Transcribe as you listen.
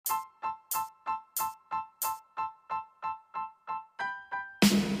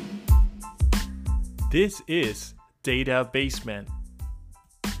This is Data Basement.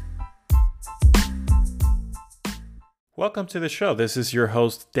 Welcome to the show. This is your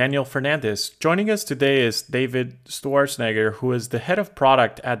host, Daniel Fernandez. Joining us today is David Schwarzenegger, who is the head of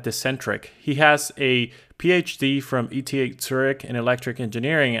product at Decentriq. He has a PhD from ETH Zurich in electric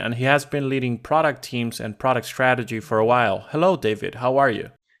engineering, and he has been leading product teams and product strategy for a while. Hello, David. How are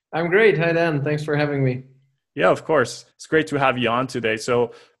you? I'm great. Hi, Dan. Thanks for having me. Yeah, of course. It's great to have you on today.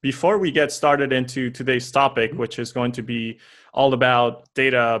 So before we get started into today's topic, which is going to be all about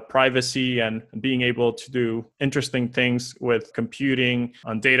data privacy and being able to do interesting things with computing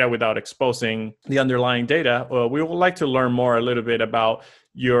on data without exposing the underlying data, we would like to learn more a little bit about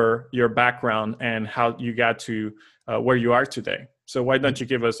your background and how you got to where you are today. So why don't you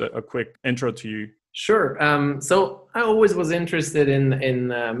give us a quick intro to you? Sure. So I always was interested in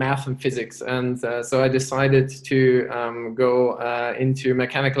math and physics, and so I decided to go into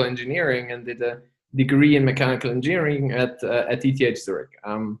mechanical engineering and did a degree in mechanical engineering at ETH Zurich.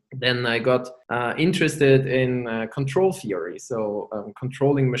 Then I got interested in control theory, so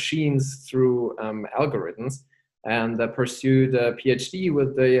controlling machines through algorithms, and pursued a PhD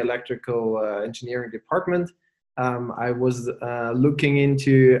with the electrical engineering department. I was looking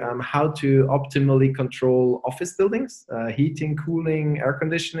into how to optimally control office buildings, heating, cooling, air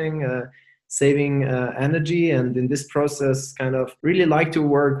conditioning, saving energy. And in this process, kind of really like to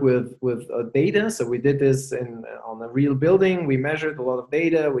work with data. So we did this on a real building. We measured a lot of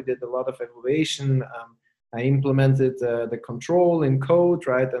data. We did a lot of evaluation. I implemented the control in code,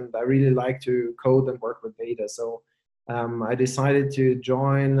 right? And I really like to code and work with data. So I decided to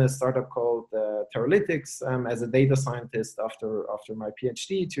join a startup called Teralytics as a data scientist after my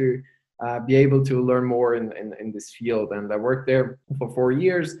PhD to be able to learn more in this field. And I worked there for 4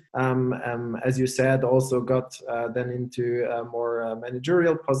 years. As you said, also got then into a more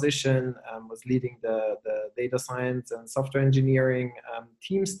managerial position, was leading the data science and software engineering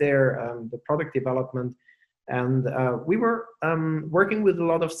teams there, the product development. And we were working with a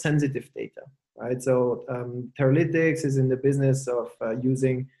lot of sensitive data. Right, so Teralytics is in the business of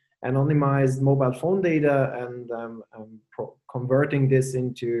using anonymized mobile phone data and converting this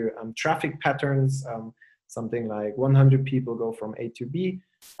into traffic patterns. Something like 100 people go from A to B,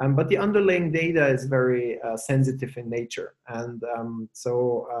 but the underlying data is very sensitive in nature. And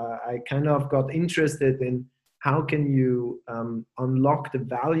so I kind of got interested in how can you unlock the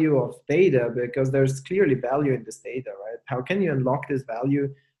value of data, because there's clearly value in this data, right? How can you unlock this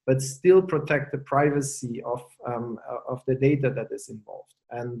value but still protect the privacy of the data that is involved?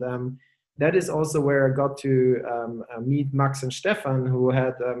 And that is also where I got to meet Max and Stefan, who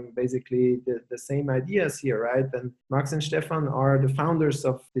had basically the same ideas here, right? And Max and Stefan are the founders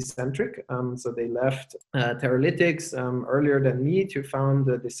of Decentriq. So they left Teralytics earlier than me to found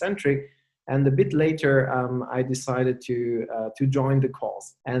Decentriq. And a bit later, I decided to join the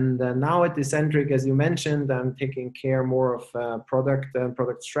cause. And now at Decentriq, as you mentioned, I'm taking care more of product and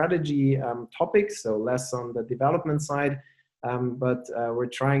product strategy topics, so less on the development side. But we're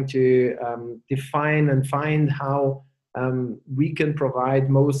trying to define and find how we can provide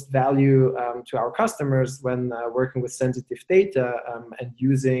most value to our customers when working with sensitive data and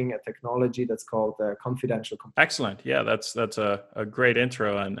using a technology that's called confidential computing. Excellent. Yeah, that's a great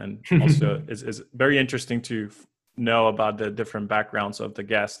intro, and also is very interesting to know about the different backgrounds of the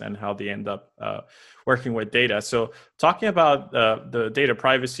guests and how they end up working with data. So talking about the data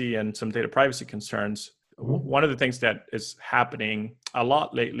privacy and some data privacy concerns, one of the things that is happening a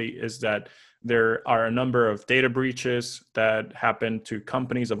lot lately is that there are a number of data breaches that happen to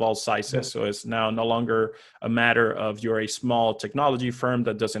companies of all sizes. So it's now no longer a matter of you're a small technology firm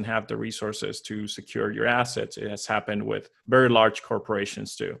that doesn't have the resources to secure your assets. It has happened with very large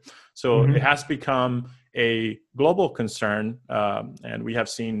corporations too. So it has become a global concern. And we have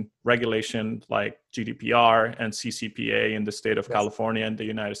seen regulation like GDPR and CCPA in the state of California and the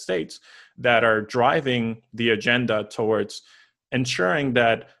United States that are driving the agenda towards ensuring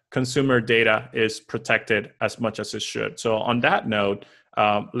that consumer data is protected as much as it should. So on that note,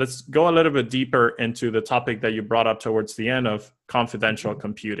 let's go a little bit deeper into the topic that you brought up towards the end of confidential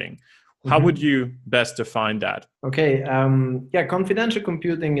computing. How would you best define that? Okay, confidential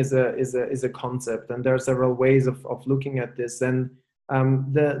computing is a concept, and there are several ways of looking at this. And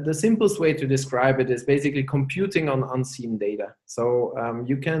the simplest way to describe it is basically computing on unseen data. So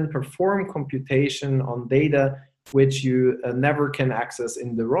you can perform computation on data which you never can access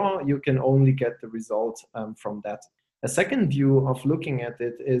in the raw. You can only get the result from that. A second view of looking at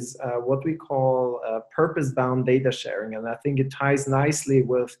it is what we call purpose-bound data sharing. And I think it ties nicely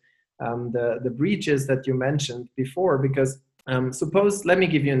with the breaches that you mentioned before, because suppose, let me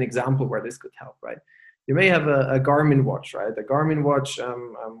give you an example where this could help, right? you may have a Garmin watch, right? The Garmin watch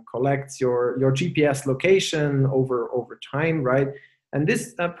collects your GPS location over time, right? And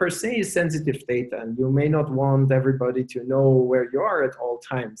this per se is sensitive data, and you may not want everybody to know where you are at all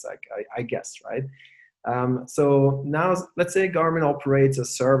times, I guess, right? So now let's say Garmin operates a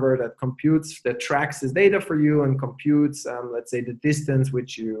server that tracks this data for you and computes, let's say, the distance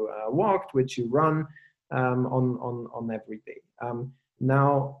which you walked, which you run on every day.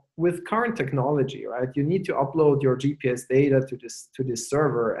 Now, with current technology, right, you need to upload your GPS data to this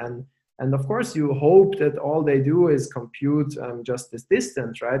server, and of course you hope that all they do is compute just this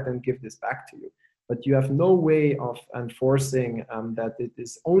distance, right, and give this back to you. But you have no way of enforcing that it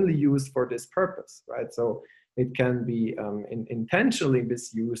is only used for this purpose, right? So it can be intentionally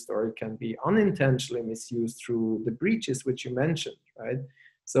misused, or it can be unintentionally misused through the breaches which you mentioned, right?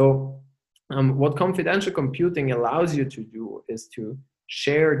 So what confidential computing allows you to do is to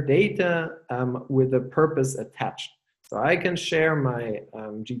share data with a purpose attached. So I can share my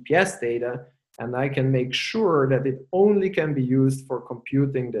GPS data, and I can make sure that it only can be used for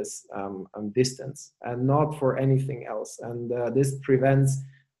computing this distance and not for anything else. And this prevents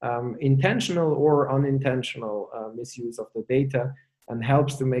intentional or unintentional misuse of the data, and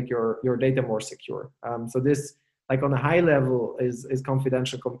helps to make your data more secure. So this, like on a high level, is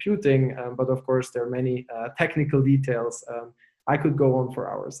confidential computing, but of course there are many technical details I could go on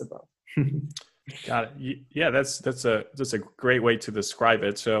for hours about. Got it. Yeah, that's a great way to describe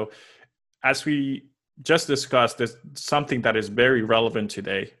it. So, as we just discussed, there's something that is very relevant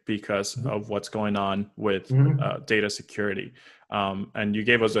today because of what's going on with data security. And you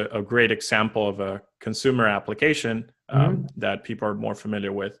gave us a great example of a consumer application that people are more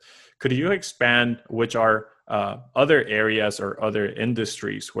familiar with. Could you expand which are other areas or other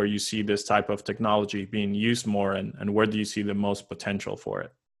industries where you see this type of technology being used more, and where do you see the most potential for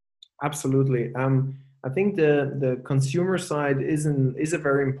it? Absolutely. I think the consumer side is a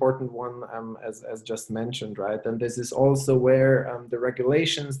very important one, as just mentioned, right? And this is also where the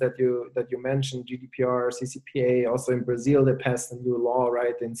regulations that you mentioned, GDPR, CCPA, also in Brazil they passed a new law,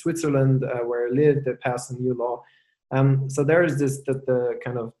 right? In Switzerland, where I live, they passed a new law. So there is the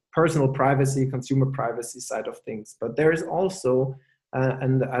kind of personal privacy, consumer privacy side of things, but there is also,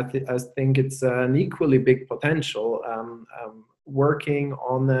 and I think it's an equally big potential. Working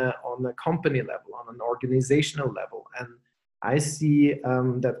on a company level, on an organizational level. And I see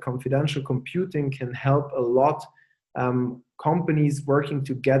that confidential computing can help a lot companies working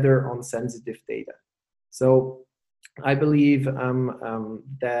together on sensitive data. So I believe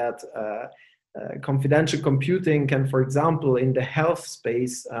that confidential computing can, for example, in the health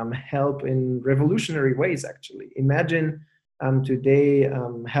space, help in revolutionary ways, actually. Imagine today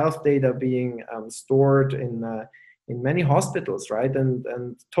health data being stored in many hospitals, right? And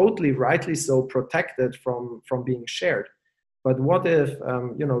totally rightly so protected from being shared. But what if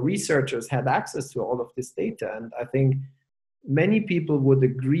researchers had access to all of this data? And I think many people would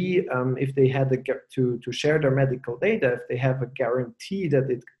agree, if they had to share their medical data, if they have a guarantee that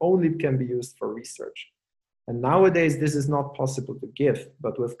it only can be used for research. And nowadays this is not possible to give,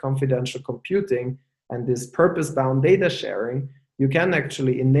 but with confidential computing and this purpose-bound data sharing, you can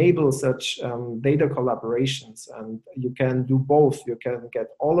actually enable such data collaborations, and you can do both. You can get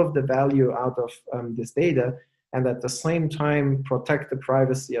all of the value out of this data, and at the same time protect the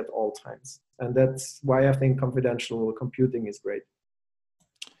privacy at all times. And that's why I think confidential computing is great.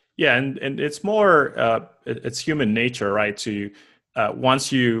 Yeah, and it's more, it's human nature, right? To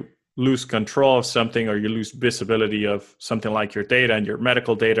once you lose control of something, or you lose visibility of something like your data and your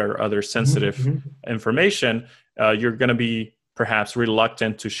medical data or other sensitive information, you're going to be perhaps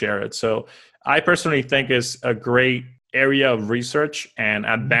reluctant to share it. So I personally think is a great area of research, and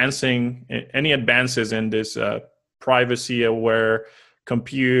advancing any advances in this privacy aware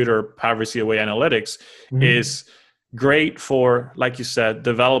compute or privacy aware analytics is great for, like you said,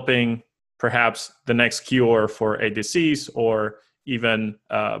 developing perhaps the next cure for a disease, or even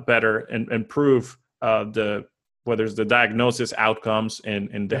better and improve whether it's the diagnosis outcomes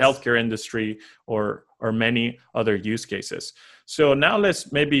in the healthcare industry or many other use cases. So now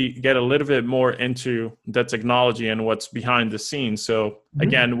let's maybe get a little bit more into the technology and what's behind the scenes. So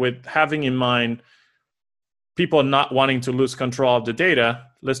again, with having in mind people not wanting to lose control of the data,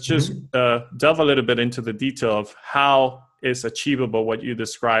 let's just delve a little bit into the detail of how is achievable what you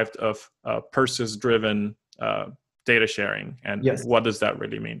described of purpose-driven data sharing, and what does that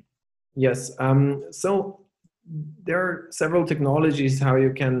really mean? Yes. So there are several technologies how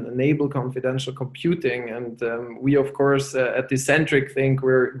you can enable confidential computing, and we, of course, at Decentric think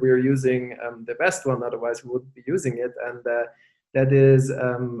we're using the best one. Otherwise, we wouldn't be using it. And that is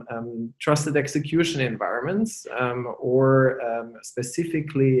trusted execution environments, or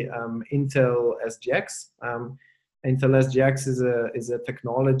specifically Intel SGX. Intel SGX is a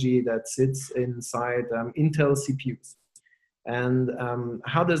technology that sits inside Intel CPUs. And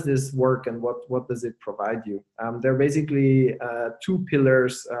how does this work, and what does it provide you? There are basically two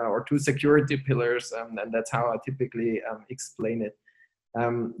pillars or two security pillars, and that's how I typically explain it.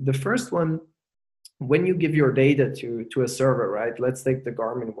 The first one, when you give your data to a server, right? Let's take the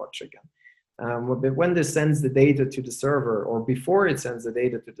Garmin watch again. When this sends the data to the server, or before it sends the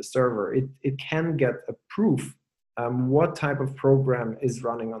data to the server, it can get a proof what type of program is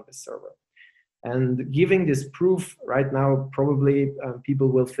running on the server. And giving this proof right now, probably people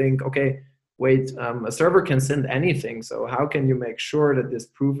will think, okay, wait, a server can send anything, so how can you make sure that this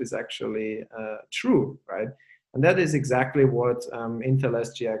proof is actually true, right? And that is exactly what Intel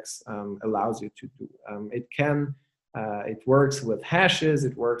SGX allows you to do. It works with hashes,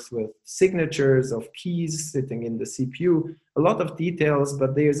 it works with signatures of keys sitting in the CPU, a lot of details,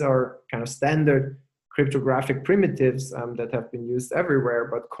 but these are kind of standard cryptographic primitives that have been used everywhere,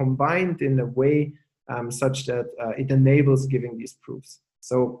 but combined in a way such that it enables giving these proofs.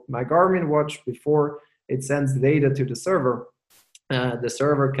 So my Garmin watch, before it sends the data to the server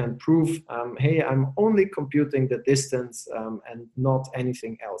can prove, hey, I'm only computing the distance and not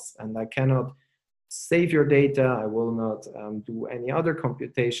anything else. And I cannot save your data. I will not do any other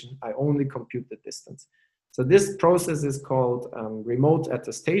computation. I only compute the distance. So this process is called remote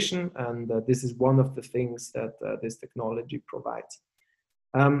attestation, and this is one of the things that this technology provides.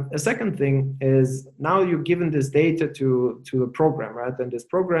 A second thing is, now you've given this data to a program, right? And this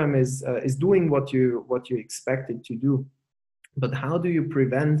program is doing what you expect it to do. But how do you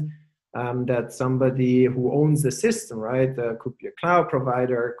prevent that somebody who owns the system, right? Could be a cloud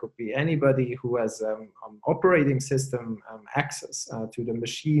provider, could be anybody who has operating system access to the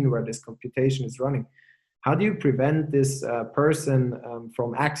machine where this computation is running. How do you prevent this person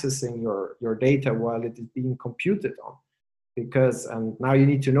from accessing your data while it is being computed on? Because now you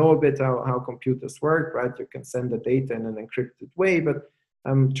need to know a bit how computers work, right? You can send the data in an encrypted way, but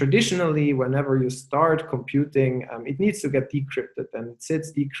traditionally, whenever you start computing, it needs to get decrypted, and it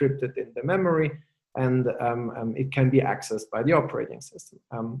sits decrypted in the memory, and it can be accessed by the operating system.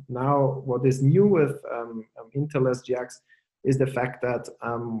 Now, what is new with Intel SGX is the fact that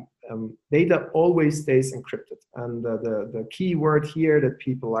data always stays encrypted. And the key word here that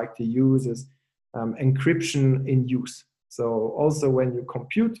people like to use is encryption in use. So also when you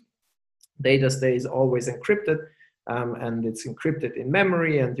compute, data stays always encrypted, and it's encrypted in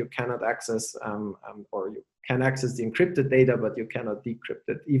memory, and you cannot access, or you can access the encrypted data, but you cannot decrypt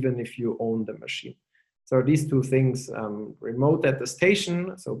it, even if you own the machine. So these two things, remote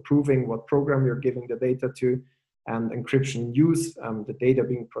attestation, so proving what program you're giving the data to, and encryption use, the data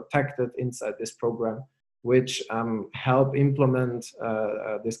being protected inside this program, which help implement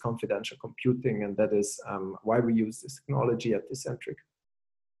this confidential computing. And that is why we use this technology at Decentric.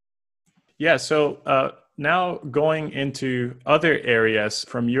 Yeah, so now going into other areas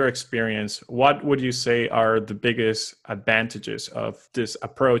from your experience, what would you say are the biggest advantages of this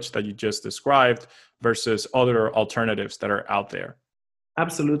approach that you just described versus other alternatives that are out there?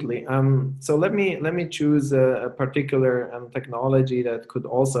 Absolutely. So let me choose a particular technology that could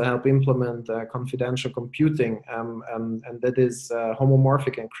also help implement confidential computing, and that is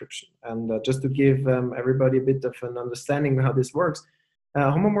homomorphic encryption. And just to give everybody a bit of an understanding of how this works,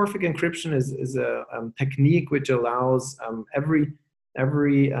 homomorphic encryption is a technique which allows every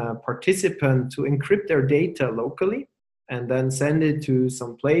participant to encrypt their data locally and then send it to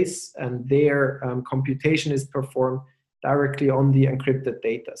some place, and their computation is performed directly on the encrypted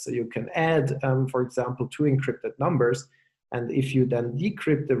data. So you can add, for example, two encrypted numbers, and if you then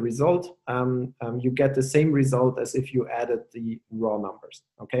decrypt the result, you get the same result as if you added the raw numbers,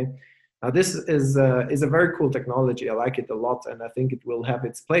 okay? Now this is a very cool technology. I like it a lot, and I think it will have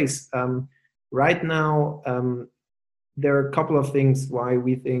its place. Right now, there are a couple of things why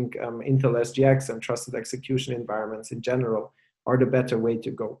we think Intel SGX and trusted execution environments in general are the better way to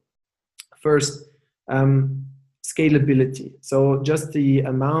go. First, scalability. So just the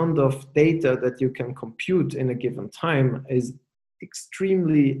amount of data that you can compute in a given time is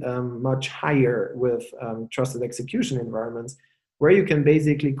extremely much higher with trusted execution environments, where you can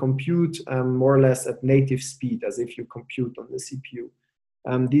basically compute more or less at native speed, as if you compute on the CPU.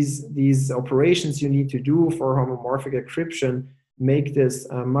 These operations you need to do for homomorphic encryption make this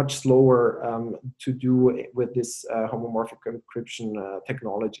much slower to do with this homomorphic encryption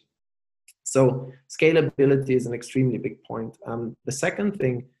technology. So scalability is an extremely big point. The second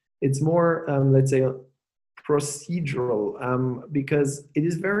thing, it's more, let's say, procedural because it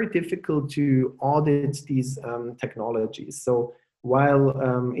is very difficult to audit these technologies. So while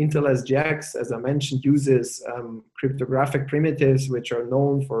Intel SGX, as I mentioned, uses cryptographic primitives which are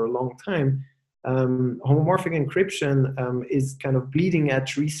known for a long time, homomorphic encryption is kind of bleeding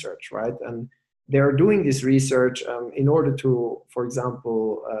edge research, right? And they're doing this research in order to, for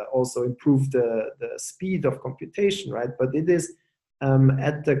example, also improve the speed of computation, right? But it is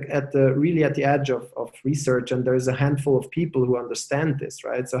really at the edge of research, and there's a handful of people who understand this,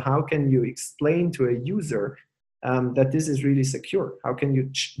 right? So how can you explain to a user that this is really secure? How can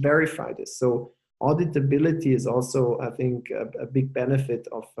you verify this? So auditability is also, I think, a big benefit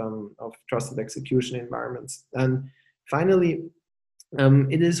of trusted execution environments. And finally,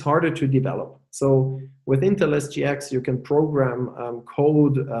 it is harder to develop. So with Intel SGX, you can program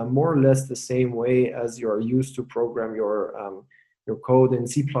code more or less the same way as you're used to program your code in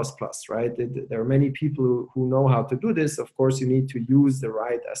C++, right? There are many people who know how to do this. Of course, you need to use the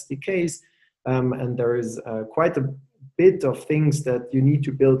right SDKs, and there is quite a bit of things that you need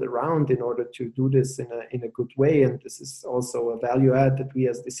to build around in order to do this in a good way. And this is also a value add that we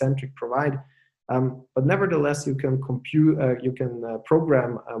as Decentric provide. But nevertheless, you can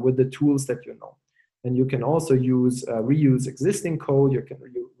program with the tools that you know. And you can also reuse existing code, you can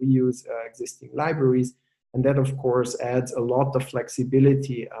reuse existing libraries, and that of course adds a lot of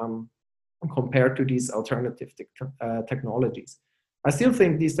flexibility compared to these alternative technologies. I still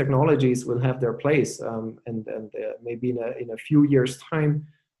think these technologies will have their place and maybe in a few years' time,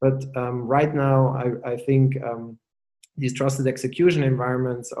 but right now I think these trusted execution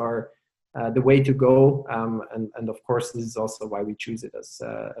environments are the way to go, and of course this is also why we choose it as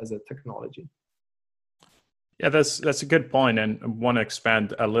a technology. Yeah, that's a good point, and I want to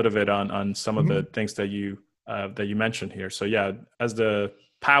expand a little bit on some of the things that you mentioned here. So yeah, as the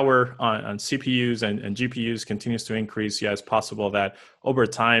power on CPUs and GPUs continues to increase, yeah, it's possible that over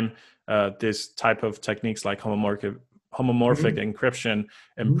time this type of techniques like homomorphic encryption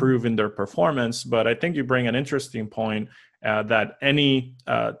improve in their performance. But I think you bring an interesting point that any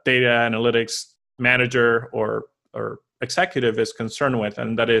data analytics manager or executive is concerned with,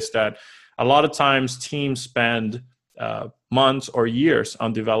 and that is that a lot of times teams spend months or years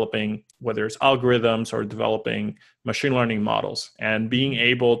on developing, whether it's algorithms or developing machine learning models, and being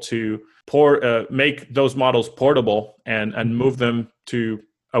able to make those models portable and move them to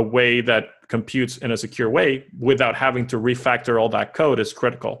a way that computes in a secure way without having to refactor all that code is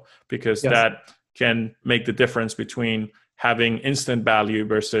critical, because that can make the difference between having instant value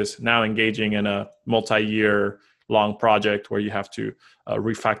versus now engaging in a multi-year long project where you have to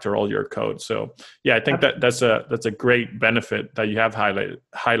refactor all your code. So yeah, I think that's a great benefit that you have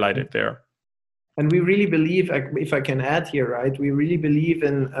highlighted there. And we really believe, if I can add here, right, we really believe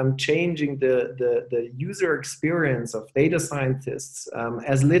in changing the user experience of data scientists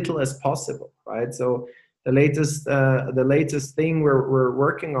as little as possible, right? So the latest thing we're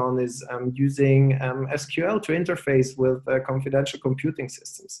working on is using SQL to interface with confidential computing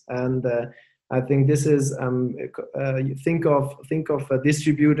systems. And I think this is think of a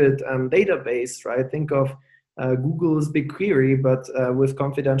distributed database, right? Think of Google's BigQuery, but with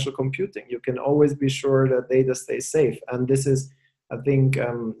confidential computing. You can always be sure that data stays safe. And this is, I think,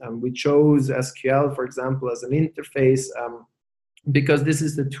 we chose SQL, for example, as an interface because this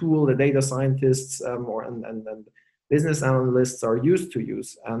is the tool that data scientists and business analysts are used to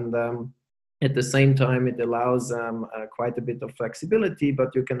use. And at the same time, it allows quite a bit of flexibility,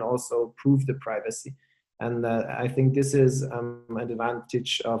 but you can also prove the privacy. And I think this is an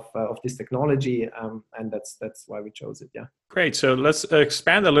advantage of this technology, and that's why we chose it. Yeah. Great. So let's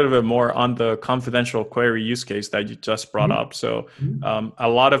expand a little bit more on the confidential query use case that you just brought up. So a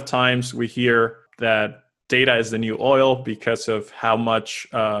lot of times we hear that data is the new oil because of how much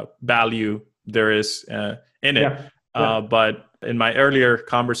value there is in it. But in my earlier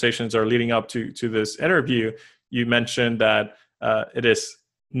conversations or leading up to this interview, you mentioned that it is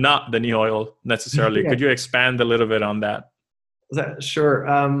not the new oil necessarily. Could you expand a little bit on that? Sure.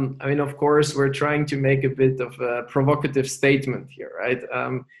 I mean, of course, we're trying to make a bit of a provocative statement here, right?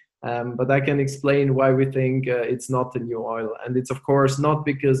 But I can explain why we think it's not the new oil. And it's, of course, not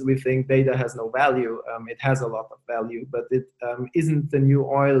because we think data has no value. It has a lot of value, but it isn't the new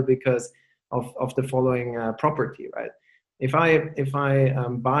oil because of the following property, right? If I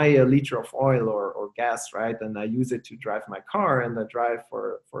buy a liter of oil or gas, right, and I use it to drive my car and I drive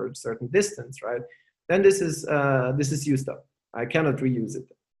for a certain distance, right, then this is used up. I cannot reuse it,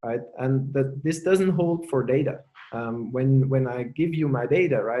 right? And this doesn't hold for data. When I give you my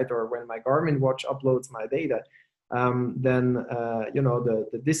data, right, or when my Garmin watch uploads my data, then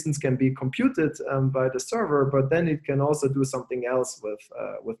the distance can be computed by the server, but then it can also do something else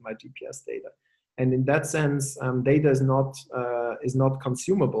with my GPS data. And in that sense, data is not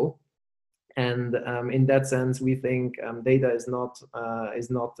consumable. And in that sense, we think data is not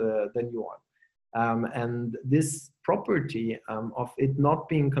the new one. And this property of it not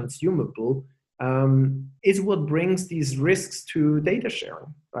being consumable is what brings these risks to data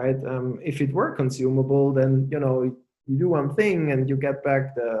sharing, right? If it were consumable, then you do one thing and you get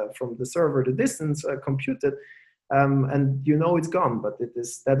back from the server the distance computed, and it's gone. But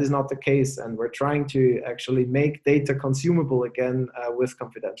that is not the case, and we're trying to actually make data consumable again with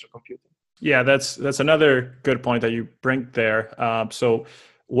confidential computing. Yeah, that's another good point that you bring there. So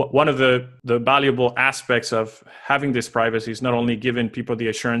one of the valuable aspects of having this privacy is not only giving people the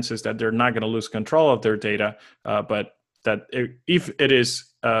assurances that they're not going to lose control of their data, but that if it is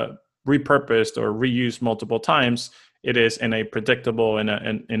repurposed or reused multiple times, it is in a predictable, in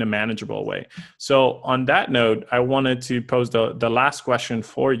a manageable way. So on that note, I wanted to pose the last question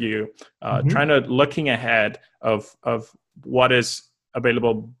for you, looking ahead of what is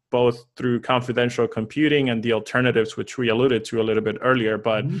available both through confidential computing and the alternatives, which we alluded to a little bit earlier.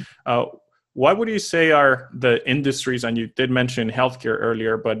 But what would you say are the industries, and you did mention healthcare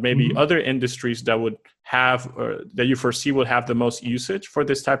earlier, but maybe other industries that would have, or that you foresee would have the most usage for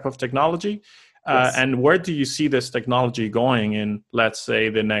this type of technology? Yes. And where do you see this technology going in, let's say,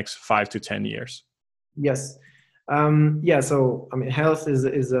 the next 5 to 10 years? Yes. So health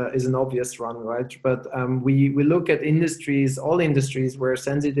is an obvious one, right? But we look at all industries where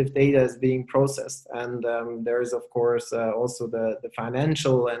sensitive data is being processed, and there is of course also the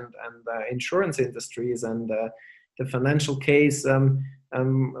financial and insurance industries, and the financial case.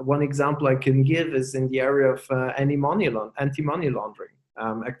 One example I can give is in the area of anti-money laundering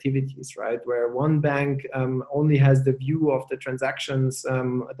activities, right? Where one bank only has the view of the transactions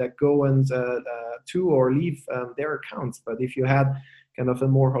that go and to or leave their accounts. But if you had kind of a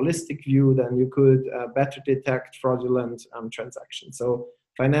more holistic view, then you could better detect fraudulent transactions. So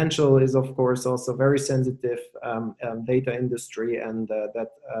financial is, of course, also very sensitive data industry, and that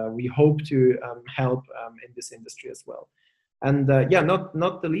we hope to help in this industry as well. And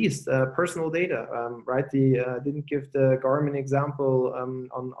not the least, personal data, right? Didn't give the Garmin example on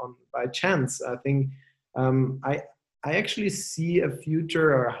by chance. I think I actually see a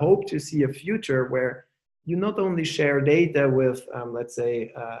future, or hope to see a future, where you not only share data with, let's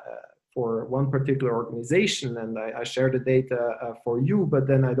say, for one particular organization, and I share the data for you, but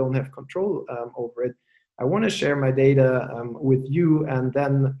then I don't have control over it. I want to share my data with you, and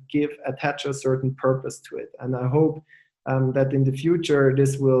then attach a certain purpose to it. And I hope that in the future,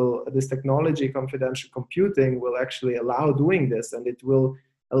 this technology, confidential computing, will actually allow doing this, and it will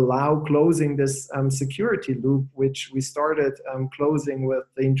allow closing this security loop, which we started closing with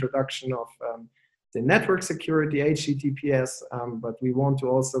the introduction of the network security, HTTPS, but we want to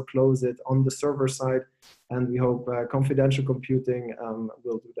also close it on the server side, and we hope confidential computing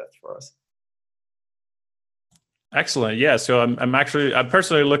will do that for us. Excellent. Yeah. So I'm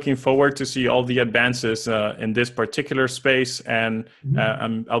personally looking forward to see all the advances in this particular space, and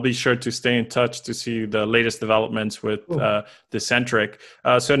I'll be sure to stay in touch to see the latest developments with Decentric.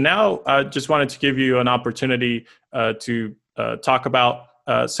 So now I just wanted to give you an opportunity to talk about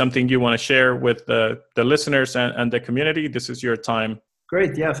something you want to share with the listeners and the community. This is your time.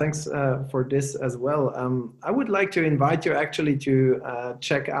 Great. Yeah, thanks for this as well. I would like to invite you actually to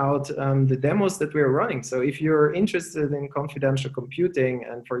check out the demos that we're running. So if you're interested in confidential computing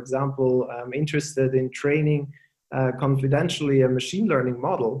and, for example, interested in training confidentially a machine learning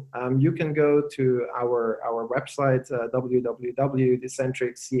model, you can go to our website,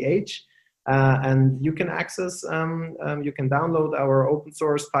 www.decentric.ch, and you can access, you can download our open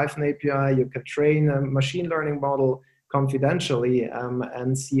source Python API, you can train a machine learning model confidentially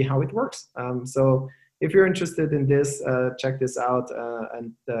and see how it works. So if you're interested in this, check this out,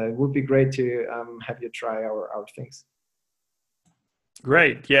 and it would be great to have you try our things.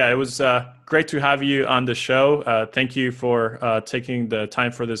 Great. Yeah, it was great to have you on the show. Thank you for taking the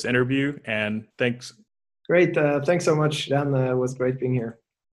time for this interview, and thanks. Great. Thanks so much, Dan. It was great being here.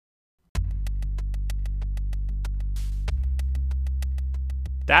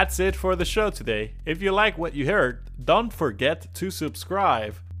 That's it for the show today. If you like what you heard, don't forget to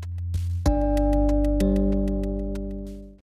subscribe.